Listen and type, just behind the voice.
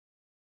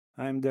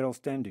I'm Daryl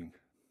Standing.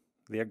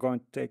 They are going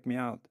to take me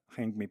out,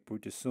 hang me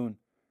pretty soon.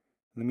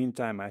 In the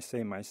meantime, I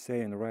say my say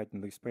and write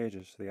in these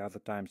pages the other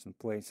times and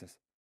places.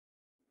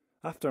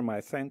 After my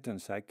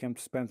sentence, I came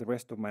to spend the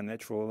rest of my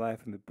natural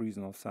life in the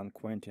prison of San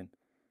Quentin.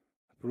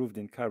 I proved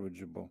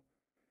incorrigible.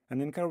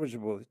 An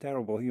incorrigible,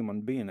 terrible human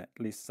being, at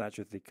least such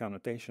is the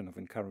connotation of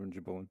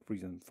incorrigible in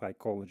prison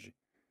psychology.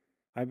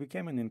 I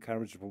became an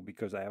incorrigible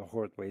because I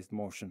abhorred waste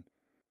motion.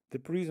 The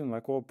prison,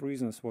 like all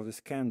prisons, was a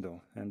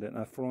scandal and an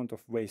affront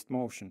of waste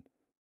motion.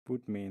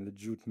 Put me in the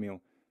jute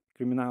mill.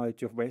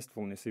 Criminality of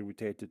wastefulness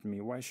irritated me.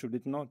 Why should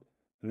it not?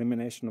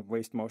 Elimination of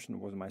waste motion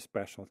was my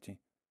specialty.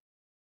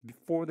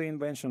 Before the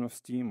invention of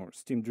steam or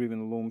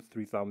steam-driven looms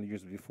 3,000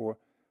 years before,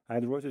 I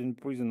had rotted in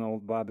prison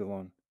old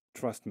Babylon.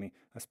 Trust me,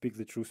 I speak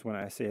the truth when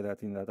I say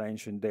that in that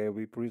ancient day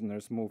we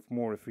prisoners moved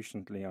more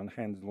efficiently on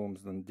hand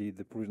looms than did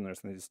the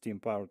prisoners in the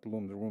steam-powered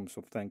loom rooms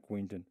of San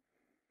Quentin.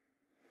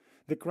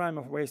 The crime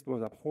of waste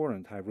was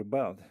abhorrent. I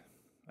rebelled.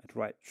 I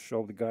tried to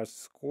show the guards a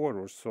score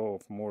or so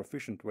of more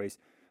efficient ways.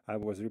 I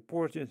was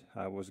reported.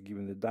 I was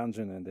given the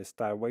dungeon and the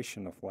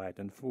starvation of light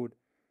and food.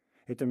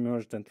 It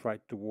emerged and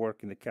tried to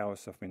work in the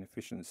chaos of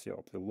inefficiency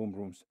of the loom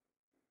rooms.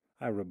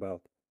 I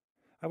rebelled.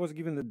 I was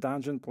given the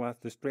dungeon plus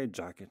the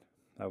straitjacket.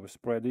 I was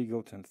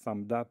spread-eagled and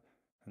thumbed up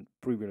and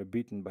privily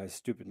beaten by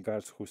stupid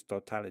guards whose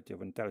totality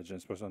of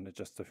intelligence was only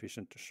just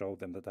sufficient to show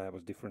them that I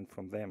was different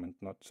from them and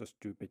not so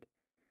stupid.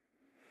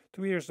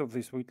 2 years of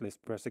this witless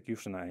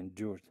persecution I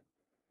endured.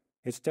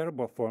 It's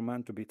terrible for a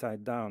man to be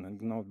tied down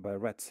and gnawed by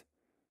rats.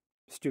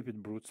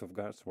 Stupid brutes of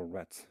guards were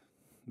rats.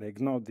 They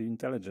ignored the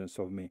intelligence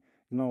of me,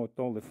 ignored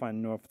all the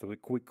fine nerve to the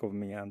quick of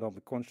me and all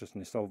the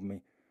consciousness of me.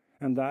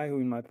 And I, who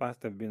in my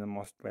past have been a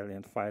most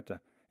valiant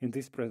fighter, in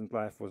this present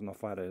life was no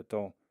fighter at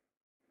all.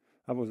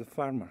 I was a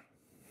farmer,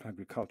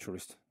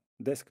 agriculturist,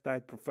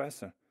 desk-tied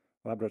professor,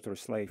 laboratory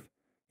slave,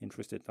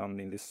 interested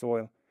only in the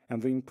soil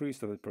and the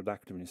increase of the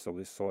productiveness of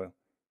the soil.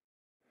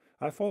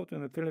 I fought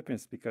in the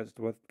Philippines because it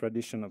was the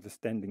tradition of the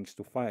standings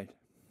to fight.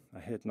 I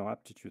had no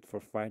aptitude for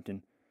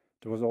fighting.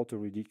 It was all too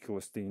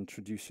ridiculous, the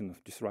introduction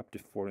of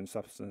disruptive foreign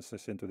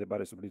substances into the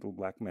bodies of little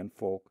black men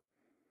folk.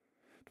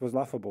 It was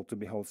laughable to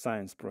behold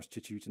science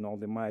prostituting all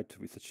the might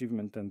of its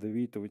achievement and the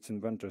wit of its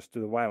inventors to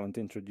the violent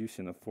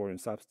introducing of foreign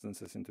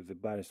substances into the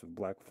bodies of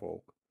black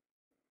folk.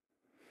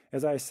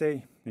 As I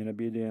say, in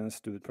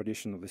obedience to the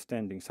tradition of the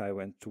standings, I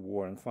went to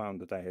war and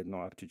found that I had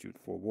no aptitude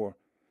for war.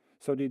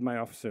 So did my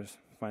officers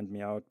find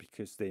me out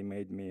because they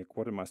made me a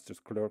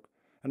quartermaster's clerk,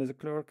 and as a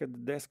clerk at the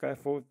desk I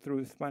fought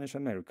through the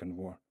Spanish-American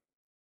War.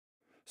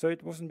 So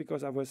it wasn't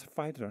because I was a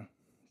fighter,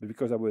 but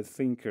because I was a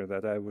thinker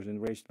that I was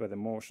enraged by the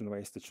motion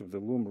wastage of the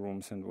loom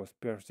rooms and was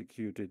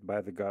persecuted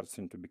by the guards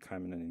into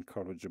becoming an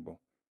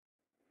incorrigible.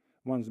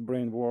 One's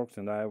brain worked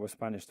and I was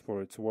punished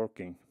for its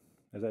working.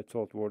 As I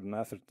told Warden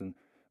Atherton,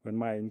 when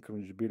my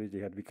incorrigibility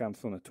had become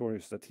so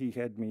notorious that he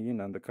had me in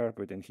on the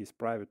carpet in his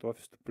private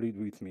office to plead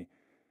with me,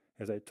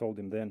 as I told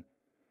him then,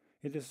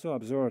 "It is so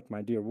absurd,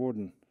 my dear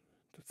Warden,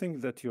 to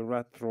think that your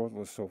rat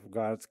throttles of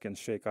guards can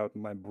shake out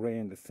in my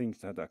brain the things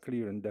that are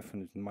clear and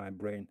definite in my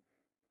brain.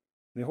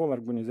 The whole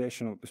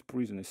organization of this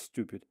prison is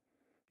stupid.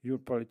 You're a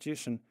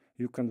politician,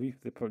 you can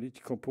whip the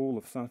political pool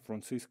of San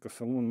Francisco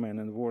saloon men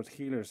and ward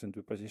healers into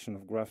a position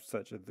of graft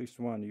such as this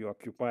one you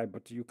occupy,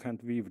 but you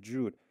can't weave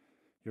jute.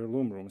 Your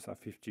loom rooms are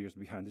 50 years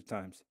behind the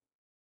times."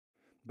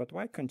 But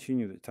why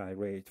continue the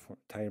tirade, for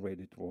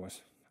tirade it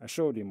was? I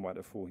showed him what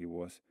a fool he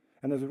was,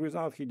 and as a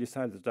result he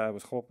decided that I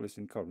was hopeless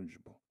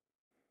incorrigible.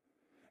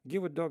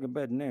 Give a dog a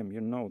bad name,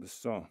 you know the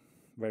saw.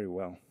 Very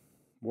well.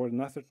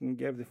 Warden Atherton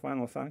gave the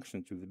final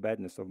sanction to the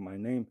badness of my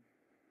name.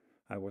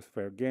 I was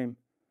fair game.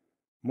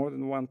 More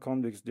than one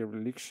convict's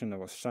dereliction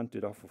was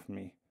shunted off of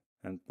me,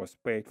 and was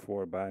paid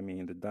for by me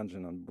in the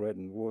dungeon on bread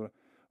and water,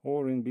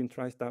 or in being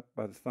triced up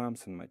by the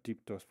thumbs and my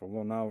tiptoes for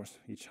long hours,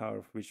 each hour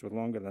of which was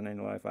longer than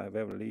any life I have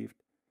ever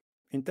lived.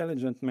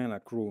 Intelligent men are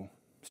cruel.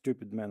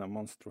 Stupid men are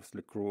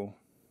monstrously cruel.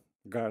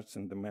 Guards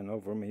and the men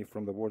over me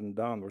from the warden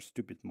down were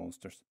stupid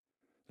monsters.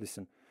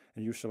 Listen,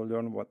 and you shall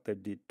learn what they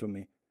did to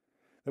me.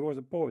 There was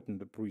a poet in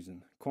the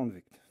prison,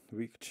 convict,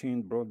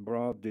 weak-chinned,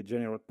 broad-browed,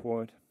 degenerate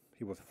poet.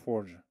 He was a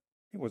forger.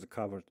 He was a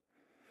coward.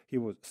 He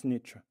was a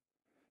snitcher.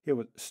 He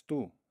was a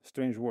stool.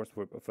 Strange words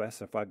for a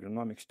professor of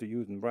agronomics to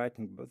use in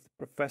writing, but the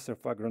professor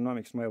of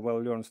agronomics may well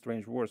learn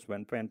strange words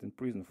when penned in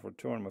prison for a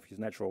term of his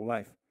natural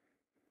life.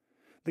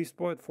 This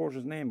poet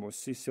forger's name was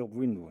Cecil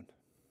Winwood.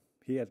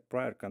 He had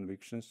prior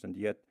convictions, and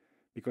yet,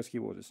 because he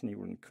was a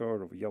sneering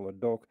cur of a yellow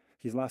dog,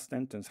 his last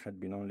sentence had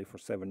been only for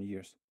 7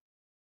 years.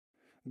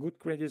 Good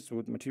credits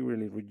would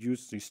materially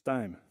reduce his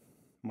time.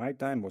 My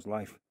time was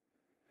life.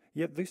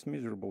 Yet this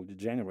miserable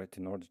degenerate,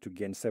 in order to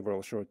gain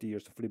several short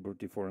years of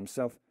liberty for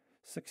himself,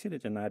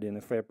 succeeded in adding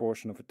a fair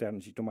portion of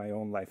eternity to my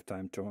own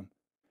lifetime term.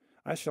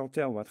 I shall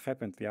tell what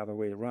happened the other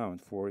way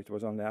round, for it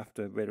was only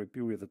after a very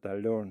period that I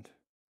learned.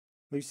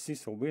 This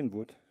Cecil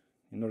Winwood,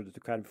 in order to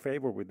curry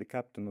favor with the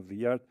captain of the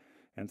yard,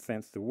 and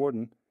thence the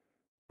warden,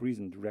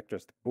 prison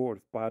directors, the board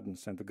of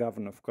pardons, and the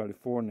governor of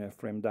California,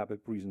 framed up a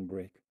prison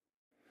break.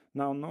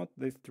 Now note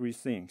these three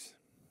things.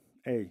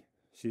 A.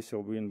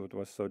 Cecil Winwood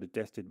was so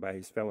detested by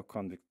his fellow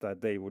convicts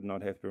that they would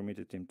not have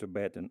permitted him to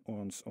bet an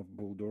ounce of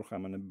Bull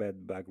Durham on a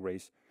bed-bug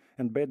race,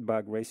 and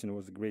bed-bug racing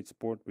was a great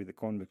sport with the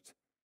convicts.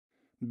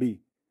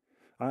 B.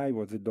 I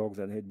was the dog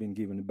that had been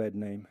given a bad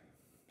name.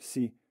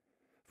 C.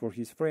 For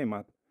his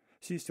frame-up,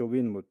 Cecil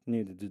Winwood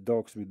needed the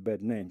dogs with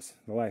bad names,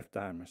 the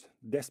lifetimers,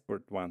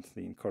 desperate ones,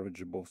 the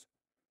incorrigibles.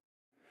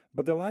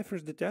 But the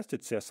lifers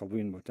detested Cecil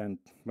Winwood, and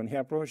when he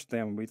approached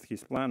them with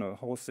his plan of a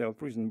wholesale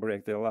prison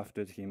break, they laughed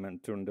at him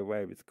and turned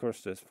away with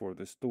curses for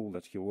the stool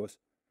that he was.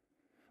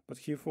 But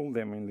he fooled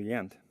them in the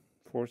end,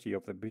 40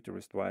 of the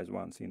bitterest wise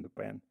ones in the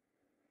pen.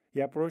 He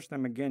approached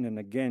them again and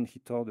again. He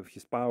told of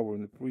his power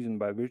in the prison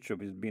by virtue of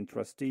his being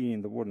trustee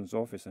in the warden's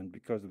office and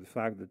because of the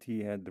fact that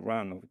he had the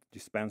run of the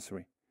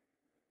dispensary.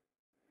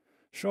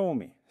 Show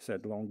me,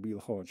 said Long Bill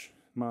Hodge,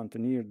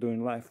 mountaineer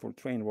doing life for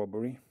train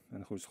robbery,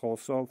 and whose whole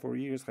soul for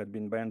years had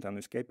been bent on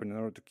escaping in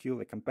order to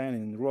kill a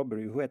companion in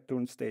robbery who had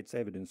turned state's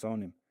evidence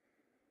on him.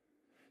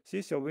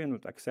 Cecil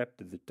Winwood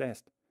accepted the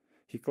test.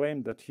 He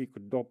claimed that he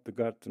could dope the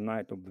guard the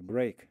night of the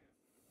break.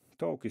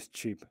 Talk is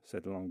cheap,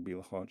 said Long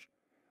Bill Hodge.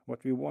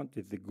 What we want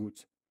is the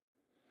goods.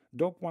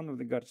 Dope one of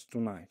the guards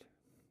tonight.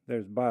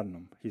 There's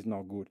Barnum. He's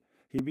no good.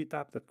 He beat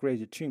up that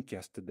crazy chink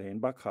yesterday in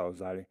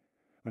Buckhouse Alley.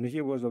 When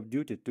he was off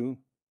duty too.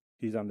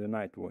 He's on the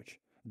night watch.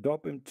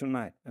 Dope him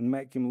tonight and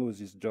make him lose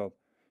his job.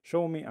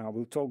 Show me, I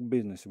will talk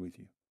business with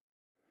you.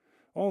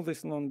 All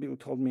this Long Bill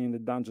told me in the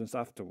dungeons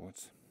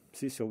afterwards.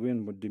 Cecil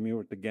Winwood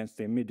demurred against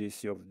the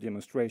immediacy of the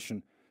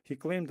demonstration. He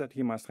claimed that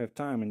he must have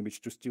time in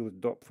which to steal the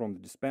dope from the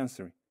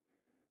dispensary.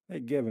 They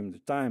gave him the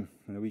time,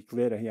 and a week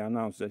later he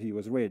announced that he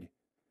was ready.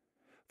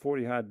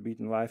 40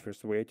 hard-beaten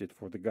lifers waited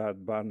for the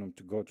guard Barnum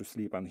to go to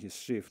sleep on his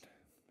shift,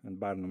 and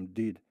Barnum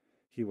did.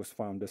 He was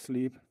found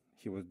asleep.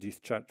 He was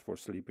discharged for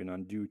sleeping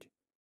on duty.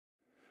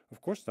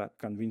 Of course that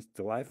convinced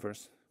the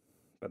lifers,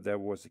 but there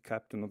was the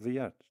captain of the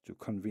yard to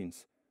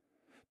convince.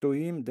 To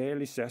him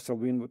daily Cecil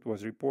Winwood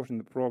was reporting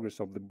the progress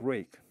of the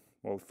break,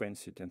 all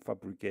fancied and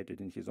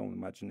fabricated in his own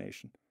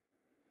imagination.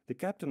 The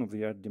captain of the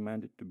yard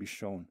demanded to be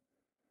shown.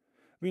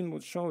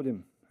 Winwood showed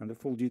him, and the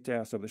full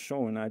details of the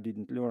showing I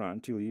didn't learn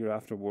until a year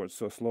afterwards,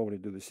 so slowly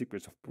do the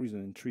secrets of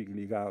prison intrigue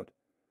leak out.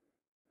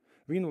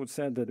 Winwood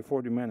said that the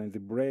 40 men in the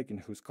break, in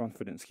whose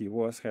confidence he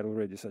was, had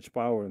already such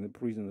power in the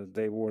prison that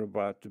they were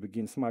about to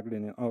begin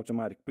smuggling in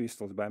automatic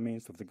pistols by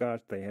means of the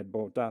guards they had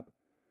bought up.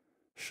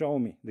 Show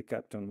me, the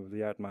captain of the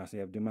yard must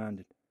have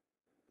demanded.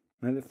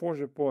 And the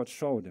forged report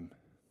showed him.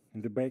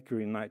 In the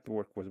bakery night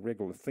work was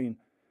regular thin.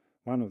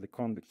 One of the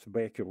convicts'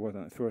 baker was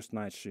on the first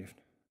night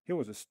shift. He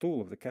was a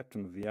stool of the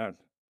captain of the yard,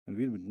 and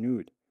Winwood knew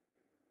it.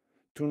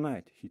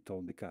 Tonight, he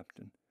told the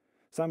captain,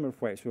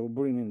 Summerface will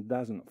bring in a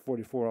dozen of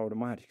 44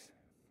 automatics.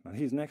 And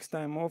his next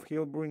time off,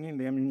 he'll bring in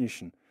the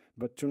ammunition.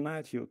 But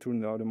tonight he'll turn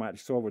the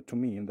automatics over to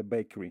me in the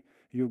bakery.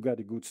 You've got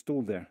a good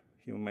stool there.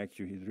 He'll make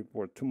you his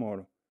report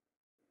tomorrow.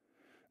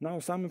 Now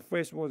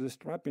Summerface was a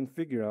strapping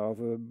figure of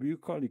a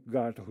bucolic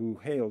guard who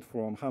hailed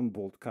from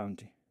Humboldt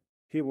County.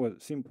 He was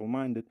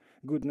simple-minded,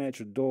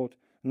 good-natured dolt,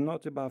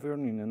 not above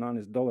earning an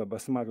honest dollar by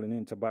smuggling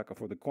in tobacco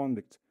for the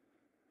convicts.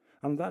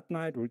 On that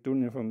night,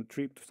 returning from the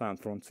trip to San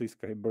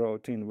Francisco, he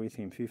brought in with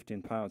him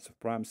 15 pounds of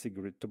prime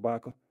cigarette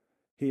tobacco.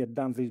 He had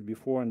done this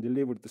before and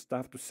delivered the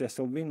stuff to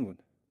Cecil Winwood.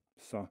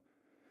 So,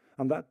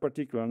 on that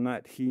particular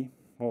night, he,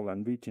 all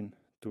unwitting,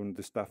 turned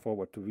the stuff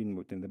over to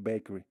Winwood in the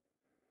bakery.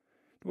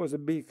 It was a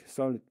big,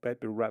 solid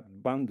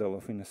paper-wrapped bundle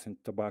of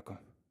innocent tobacco.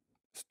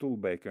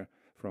 Stuhlbaker,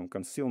 from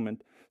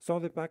concealment, saw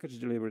the package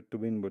delivered to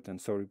Winwood and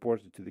so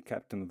reported to the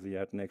captain of the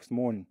yard next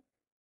morning.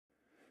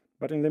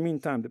 But in the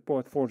meantime, the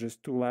poet forger's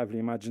too lively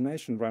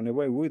imagination ran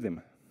away with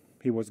him.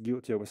 He was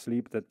guilty of a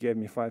sleep that gave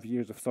me 5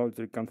 years of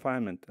solitary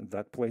confinement, and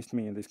that placed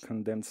me in this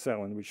condemned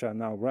cell in which I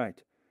now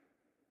write.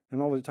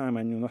 And all the time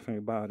I knew nothing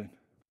about it.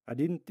 I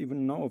didn't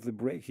even know of the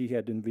break he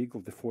had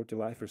inveigled the 40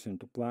 lifers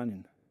into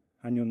planning.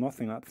 I knew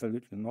nothing,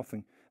 absolutely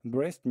nothing, and the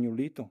rest knew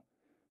little.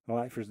 The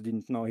lifers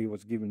didn't know he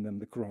was giving them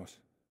the cross.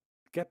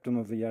 The captain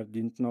of the yard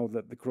didn't know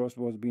that the cross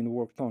was being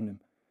worked on him.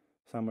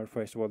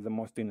 Summerface was the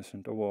most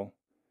innocent of all.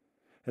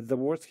 At the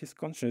worst, his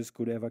conscience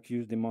could have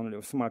accused him only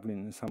of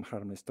smuggling in some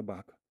harmless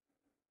tobacco.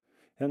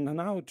 And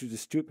now to the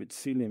stupid,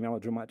 silly,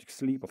 melodramatic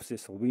sleep of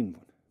Cecil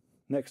Winwood.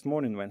 Next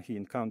morning, when he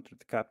encountered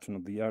the captain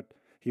of the yard,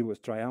 he was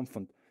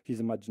triumphant. His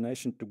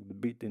imagination took the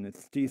bit in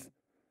its teeth.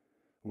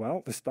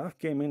 Well, the stuff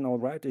came in all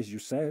right, as you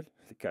said,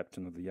 the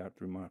captain of the yard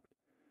remarked.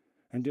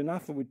 And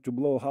enough of it to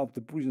blow half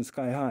the prison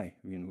sky high,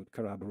 Winwood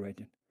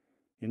corroborated.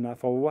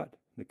 Enough of what?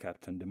 The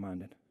captain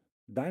demanded.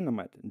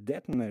 Dynamite,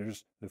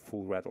 detonators, the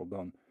fool rattled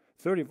on.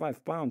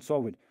 35 pounds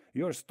of it.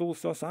 Your stool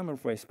saw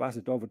Summerface pass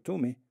it over to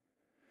me.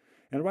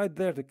 And right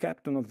there the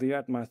captain of the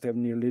yard must have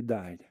nearly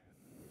died.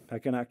 I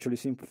can actually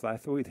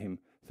sympathize with him.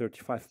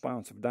 35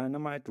 pounds of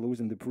dynamite,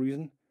 losing the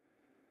prison.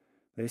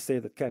 They say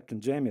that Captain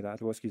Jamie,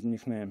 that was his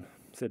nickname,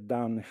 sat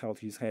down and held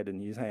his head in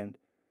his hand.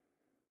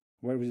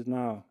 Where is it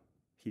now?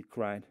 He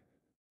cried.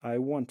 I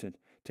want it.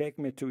 Take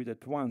me to it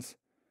at once.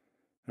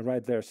 And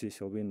right there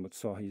Cecil Winwood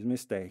saw his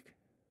mistake.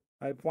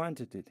 I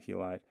planted it, he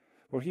lied.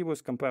 For he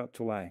was compelled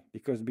to lie,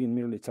 because being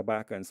merely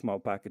tobacco in small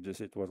packages,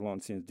 it was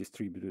long since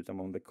distributed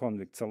among the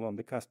convicts along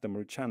the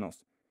customary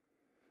channels.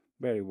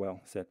 Very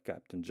well, said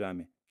Captain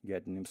Jamie,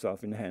 getting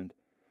himself in hand.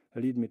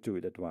 Lead me to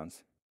it at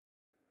once.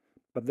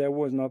 But there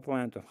was no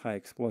plant of high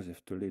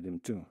explosive to lead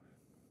him to.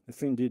 The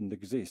thing didn't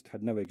exist,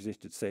 had never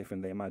existed save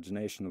in the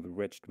imagination of the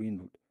wretched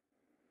Winwood.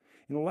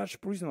 In a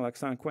large prison like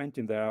San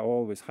Quentin there are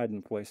always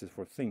hiding places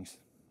for things,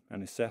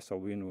 and if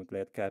Cecil Winwood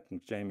led Captain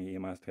Jamie, he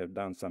must have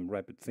done some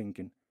rapid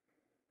thinking.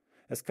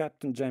 As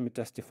Captain Jamie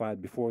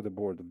testified before the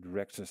board of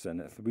directors, and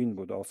as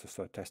Winwood also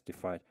so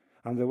testified,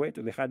 on the way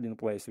to the hiding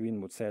place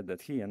Winwood said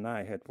that he and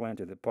I had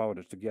planted the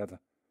powder together.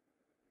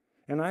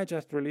 And I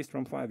just released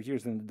from 5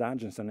 years in the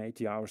dungeons and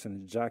 80 hours in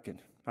the jacket.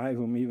 I,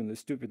 whom even the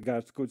stupid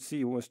guards could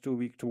see was too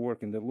weak to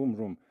work in the loom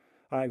room.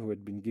 I, who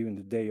had been given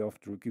the day off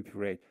to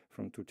recuperate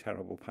from too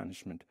terrible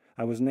punishment.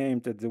 I was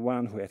named as the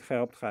one who had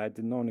helped hide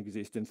the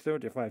non-existent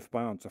 35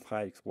 pounds of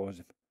high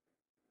explosive.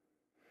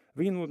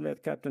 Winwood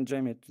led Captain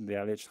Jamie to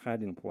the alleged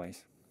hiding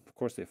place. Of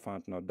course they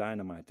found no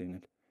dynamite in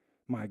it.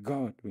 My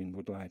God,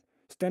 Winwood lied.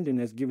 Standing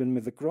has given me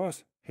the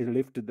cross. He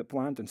lifted the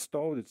plant and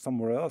stowed it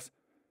somewhere else.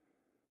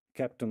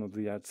 Captain of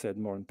the yard said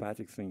more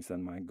emphatic things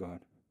than my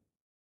God.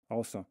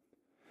 Also,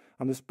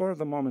 on the spur of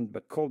the moment,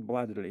 but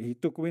cold-bloodedly, he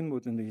took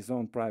Winwood into his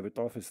own private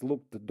office,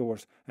 locked the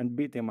doors, and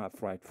beat him up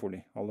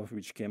frightfully, all of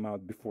which came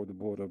out before the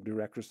board of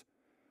directors.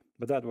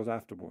 But that was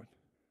afterward.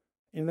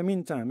 In the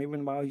meantime,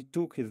 even while he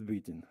took his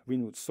beating,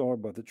 Winwood swore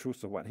by the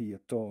truth of what he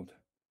had told.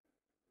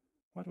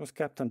 What was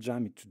Captain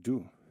Jamie to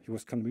do? He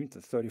was convinced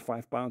that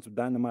 35 pounds of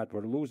dynamite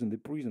were loose in the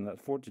prison,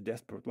 that 40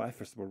 desperate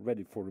lifers were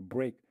ready for a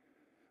break.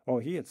 Oh,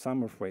 he had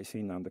Summerface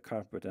in on the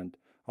carpet, and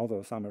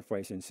although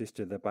Summerface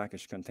insisted the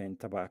package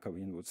contained tobacco,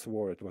 Winwood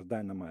swore it was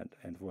dynamite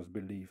and was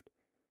believed.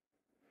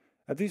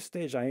 At this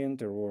stage I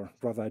enter, or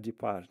rather I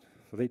depart.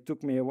 So they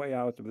took me away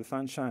out of the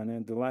sunshine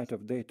and the light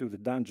of day to the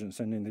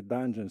dungeons, and in the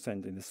dungeons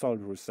and in the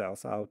soldier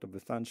cells out of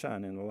the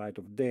sunshine and the light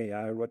of day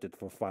I rotted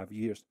for 5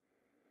 years.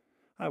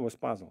 I was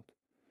puzzled.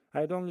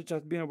 I had only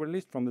just been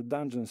released from the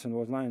dungeons and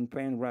was lying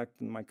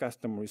pain-racked in my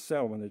customary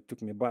cell when they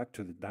took me back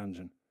to the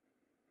dungeon.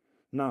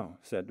 Now,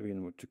 said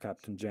Winwood to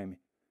Captain Jamie,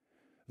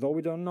 though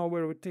we don't know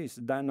where it is,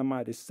 the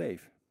dynamite is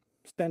safe.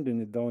 Standing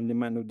is the only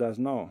man who does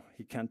know.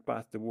 He can't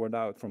pass the word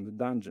out from the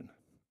dungeon.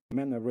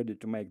 Men are ready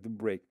to make the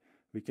break.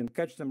 We can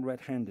catch them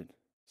red-handed.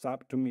 It's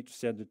up to me to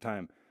set the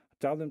time.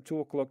 Tell them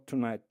 2 o'clock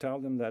tonight. Tell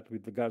them that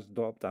with the guards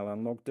doped, I'll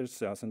unlock their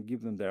cells and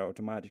give them their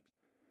automatics.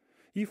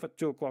 If at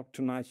 2 o'clock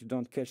tonight you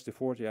don't catch the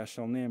 40, I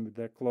shall name with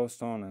their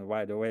clothes on and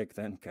wide awake.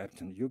 Then,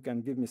 Captain, you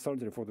can give me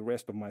surgery for the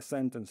rest of my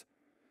sentence.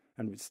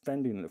 And with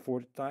standing the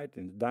 40 tight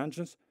in the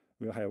dungeons,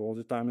 we'll have all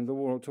the time in the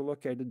world to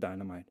locate the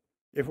dynamite.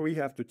 If we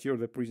have to tear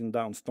the prison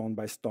down stone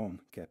by stone,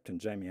 Captain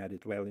Jamie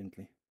added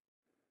valiantly.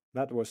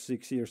 That was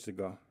 6 years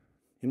ago.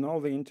 In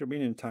all the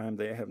intervening time,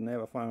 they have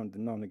never found the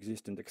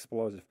non-existent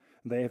explosive.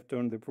 They have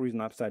turned the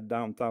prison upside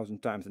down 1,000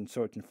 times in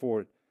searching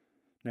for it.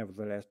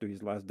 Nevertheless, to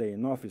his last day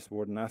in office,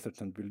 Warden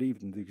Atherton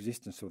believed in the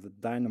existence of the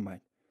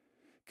dynamite.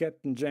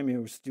 Captain Jamie,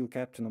 who is still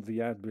captain of the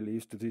yard,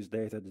 believes to this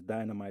day that the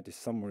dynamite is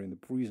somewhere in the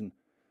prison.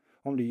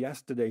 Only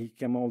yesterday he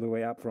came all the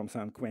way up from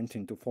San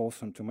Quentin to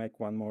Folsom to make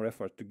one more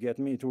effort to get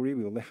me to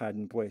reveal the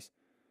hiding place.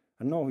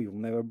 I know he'll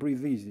never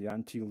breathe easy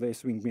until they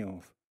swing me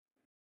off.